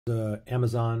The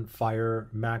Amazon Fire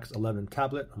Max 11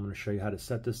 tablet. I'm going to show you how to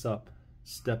set this up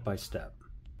step by step.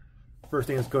 First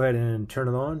thing is go ahead and turn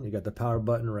it on. You got the power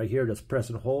button right here. Just press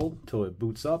and hold until it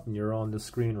boots up and you're on the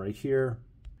screen right here.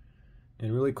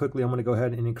 And really quickly, I'm going to go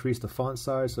ahead and increase the font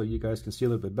size so you guys can see a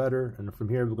little bit better. And from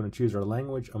here, we're going to choose our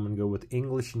language. I'm going to go with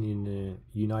English in the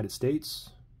United States.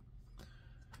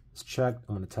 It's checked.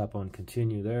 I'm going to tap on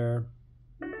continue there.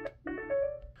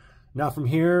 Now from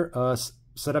here,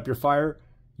 set up your Fire.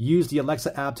 Use the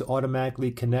Alexa app to automatically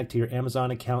connect to your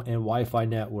Amazon account and Wi-Fi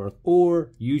network,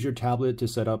 or use your tablet to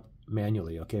set up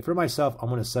manually. Okay, for myself, I'm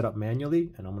going to set up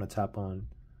manually, and I'm going to tap on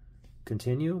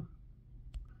continue.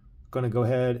 Going to go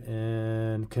ahead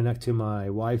and connect to my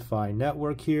Wi-Fi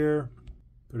network here.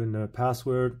 Put in the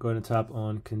password. Go ahead and tap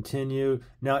on continue.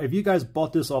 Now, if you guys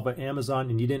bought this off of Amazon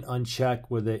and you didn't uncheck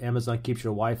where the Amazon keeps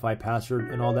your Wi-Fi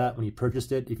password and all that when you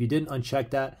purchased it, if you didn't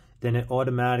uncheck that, then it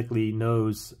automatically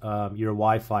knows your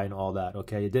Wi-Fi and all that.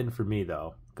 Okay, it didn't for me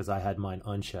though, because I had mine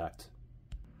unchecked.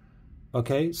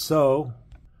 Okay, so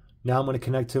now I'm going to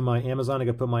connect to my Amazon. I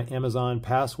got to put my Amazon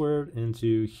password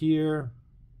into here.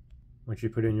 Once you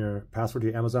put in your password to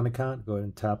your Amazon account, go ahead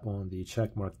and tap on the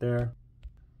check mark there.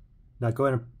 Now go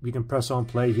ahead and you can press on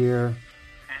play here.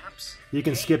 You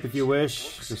can skip if you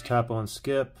wish. Just tap on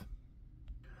skip.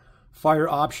 Fire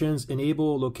options,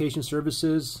 enable location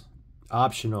services,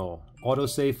 optional.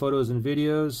 Autosave photos and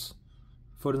videos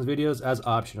as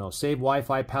optional. Save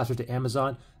Wi-Fi password to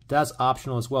Amazon, that's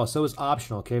optional as well. So it's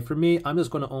optional, okay? For me, I'm just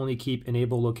going to only keep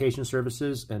enable location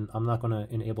services, and I'm not going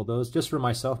to enable those, just for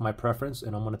myself, my preference,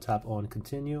 and I'm going to tap on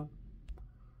continue.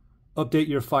 Update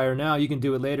your Fire now. You can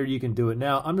do it later, you can do it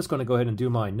now. I'm just going to go ahead and do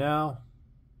mine now.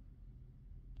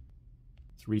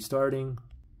 It's restarting.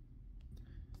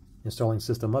 Installing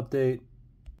system update.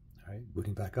 All right,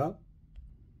 booting back up.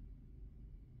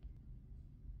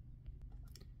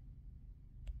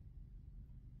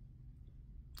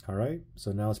 All right,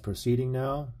 so now it's proceeding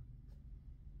now.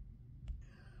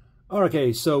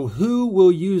 Okay, so who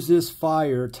will use this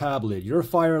Fire tablet? Your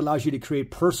Fire allows you to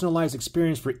create personalized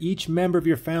experience for each member of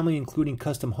your family, including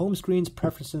custom home screens,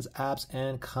 preferences, apps,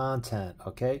 and content,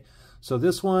 okay? So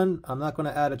this one, I'm not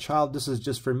gonna add a child. This is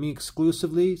just for me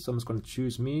exclusively. So I'm just gonna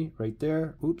choose me right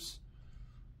there. Oops,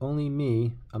 only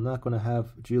me. I'm not gonna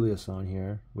have Julius on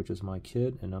here, which is my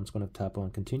kid, and I'm just gonna tap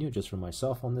on continue just for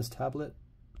myself on this tablet.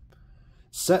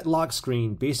 Set lock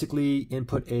screen, basically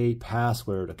input a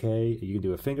password, okay? You can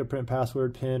do a fingerprint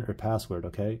password, PIN, or password,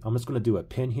 okay? I'm just gonna do a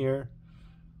PIN here.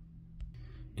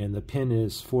 And the PIN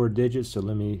is 4 digits, so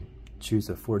let me choose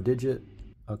a 4-digit.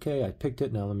 Okay, I picked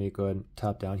it. Now let me go ahead and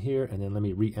tap down here, and then let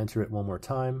me re-enter it one more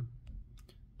time.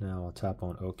 Now I'll tap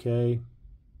on OK,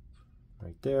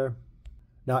 right there.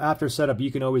 Now after setup,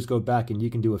 you can always go back and you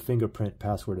can do a fingerprint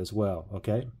password as well,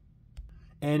 okay?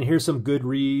 And here's some good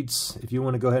reads. If you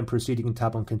want to go ahead and proceed, you can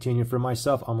tap on continue. For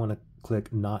myself, I'm going to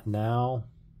click not now.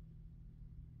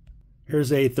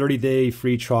 Here's a 30-day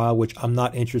free trial, which I'm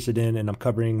not interested in, and I'm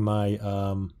covering my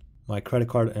my credit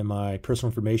card and my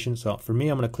personal information. So for me,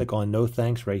 I'm going to click on no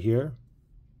thanks right here.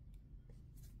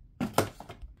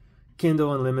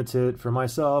 Kindle Unlimited for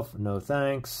myself, no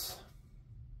thanks.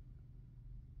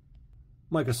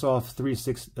 Microsoft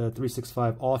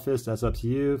 365 Office, that's up to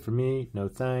you. For me, no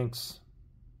thanks.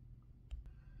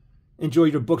 Enjoy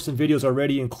your books and videos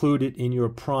already included in your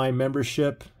Prime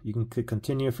membership. You can click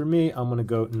continue. For me, I'm going to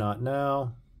go not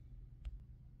now.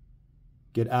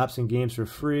 Get apps and games for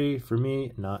free. For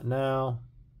me, not now.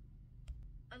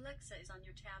 Alexa is on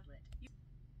your tablet.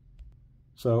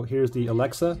 So here's the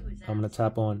Alexa. I'm going to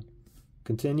tap on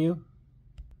continue.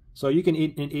 So you can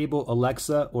enable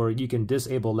Alexa, or you can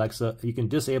disable Alexa. You can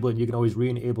disable it and you can always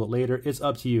re-enable it later. It's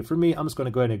up to you. For me, I'm just going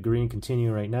to go ahead and agree and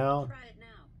continue right now. Try it now.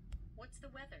 What's the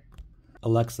weather?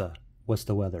 Alexa, what's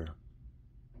the weather?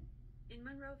 In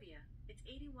Monrovia, it's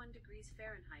 81 degrees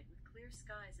Fahrenheit with clear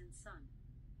skies and sun.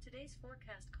 Today's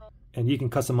forecast call. And you can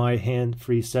customize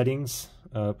hand-free settings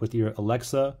with your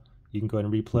Alexa. You can go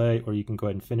ahead and replay, or you can go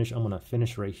ahead and finish. I'm going to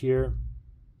finish right here.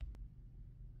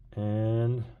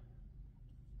 And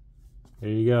there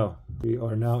you go. We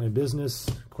are now in business.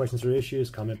 Questions or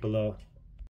issues, comment below.